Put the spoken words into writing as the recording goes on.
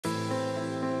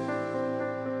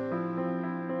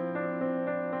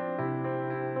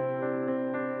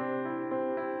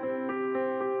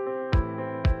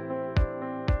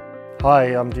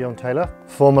Hi, I'm Dion,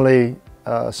 formerly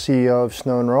CEO of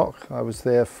Snow+Rock. I was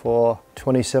there for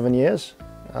 27 years.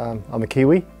 I'm a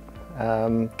Kiwi.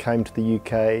 Came to the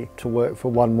UK to work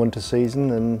for one winter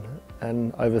season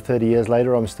and over 30 years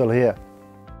later I'm still here.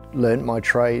 Learnt my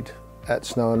trade at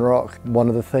Snow+Rock. One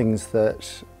of the things that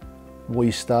we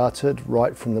started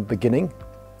right from the beginning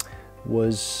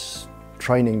was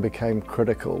training became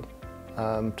critical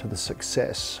to the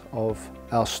success of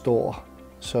our store.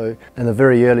 So in the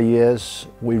very early years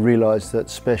we realised that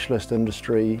specialist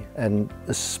industry and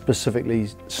specifically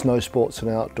snow sports and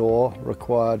outdoor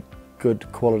required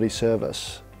good quality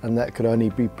service, and that could only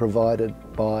be provided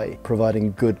by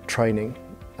providing good training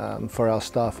for our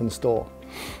staff in store.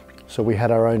 So we had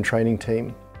our own training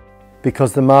team.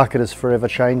 Because the market is forever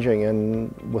changing,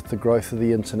 and with the growth of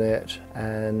the internet,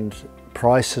 and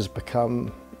price has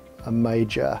become a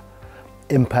major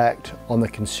impact on the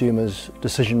consumer's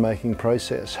decision-making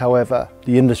process. However,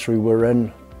 the industry we're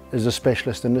in is a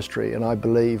specialist industry, and I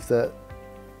believe that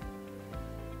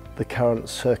the current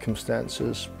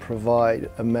circumstances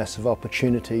provide a massive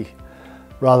opportunity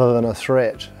rather than a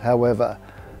threat. However,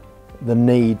 the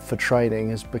need for training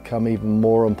has become even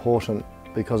more important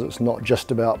because it's not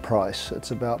just about price,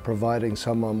 it's about providing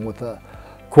someone with a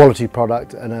quality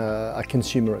product and a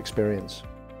consumer experience.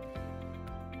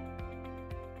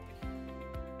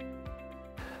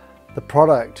 The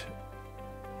product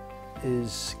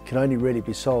can only really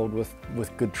be sold with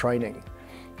good training,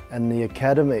 and the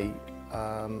Academy,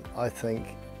 I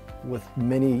think, with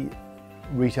many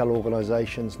retail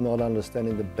organisations not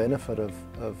understanding the benefit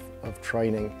of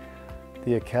training,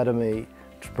 the Academy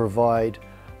to provide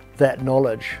that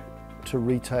knowledge to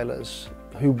retailers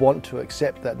who want to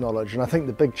accept that knowledge. And I think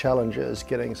the big challenge is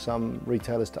getting some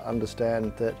retailers to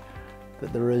understand that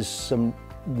there is some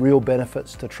real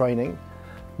benefits to training,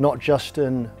 not just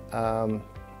in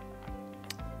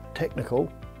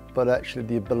technical, but actually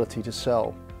the ability to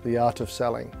sell, the art of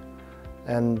selling.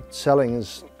 And selling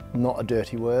is not a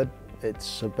dirty word,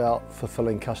 it's about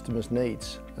fulfilling customers'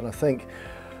 needs. And I think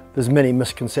there's many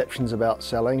misconceptions about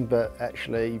selling, but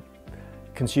actually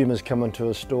consumers come into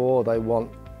a store, they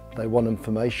want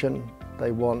information,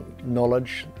 they want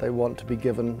knowledge, they want to be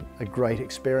given a great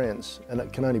experience, and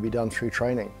it can only be done through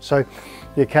training. So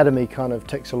the Academy kind of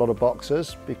ticks a lot of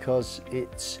boxes because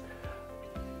it's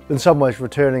in some ways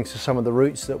returning to some of the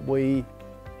roots that we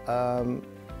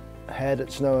had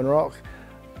at Snow+Rock,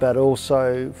 but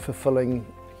also fulfilling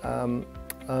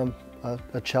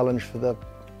a challenge for the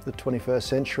 21st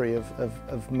century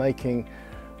of making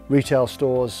retail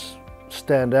stores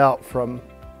stand out from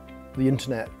the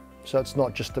internet. So it's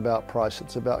not just about price,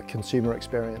 it's about consumer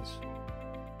experience.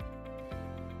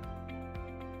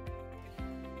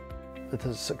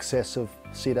 The success of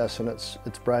Sidas and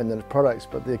its brand and its products,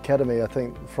 but the Academy, I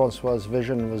think Francois's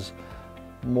vision was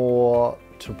more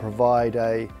to provide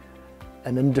an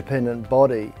independent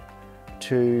body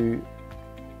to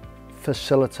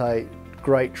facilitate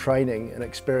great training and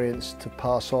experience to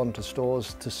pass on to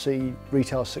stores to see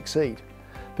retail succeed.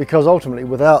 Because ultimately,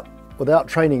 without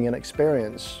training and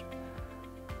experience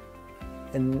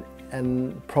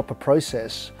and proper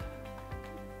process,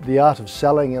 the art of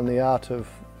selling and the art of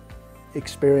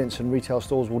experience in retail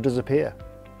stores will disappear.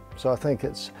 So I think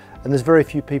and there's very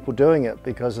few people doing it,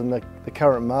 because in the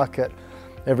current market,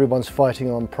 everyone's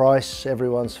fighting on price,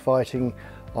 everyone's fighting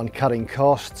on cutting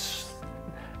costs.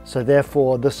 So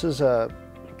therefore, this is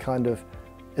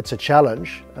it's a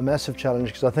challenge, a massive challenge,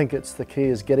 because I think the key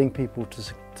is getting people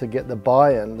to get the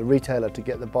buy-in, the retailer to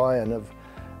get the buy-in of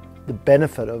the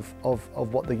benefit of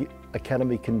what the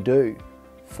Academy can do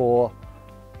for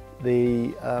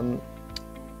the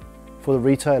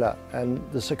retailer and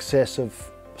the success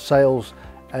of sales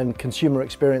and consumer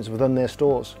experience within their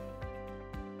stores.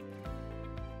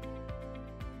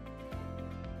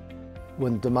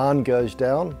 When demand goes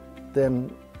down,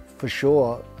 then for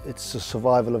sure it's the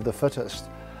survival of the fittest.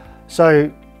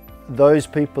 So those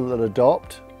people that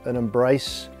adopt and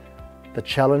embrace the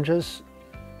challenges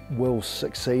will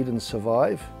succeed and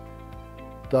survive.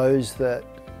 Those that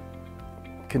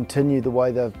continue the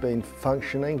way they've been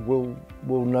functioning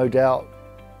will no doubt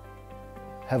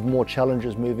have more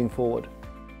challenges moving forward.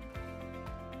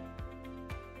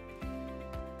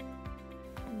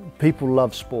 People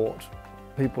love sport,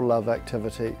 people love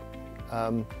activity.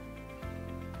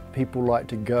 People like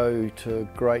to go to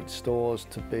great stores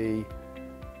to be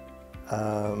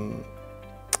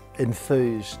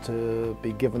enthused, to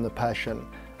be given the passion,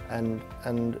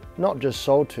 and not just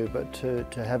sold to, but to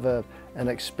have an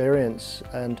experience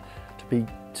and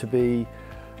to be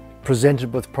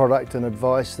presented with product and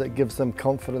advice that gives them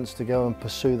confidence to go and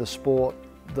pursue the sport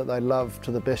that they love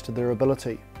to the best of their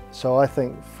ability. So I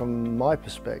think from my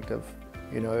perspective,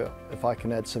 you know, if I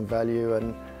can add some value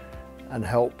and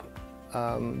help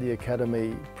the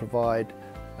Academy provide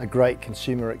a great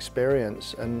consumer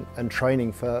experience and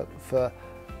training for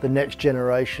the next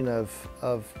generation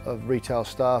of retail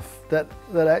staff, that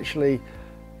actually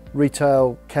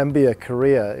retail can be a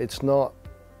career.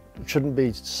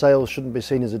 Sales shouldn't be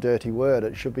seen as a dirty word.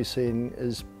 It should be seen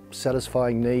as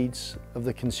satisfying needs of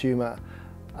the consumer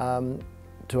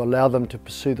to allow them to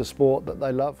pursue the sport that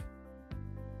they love.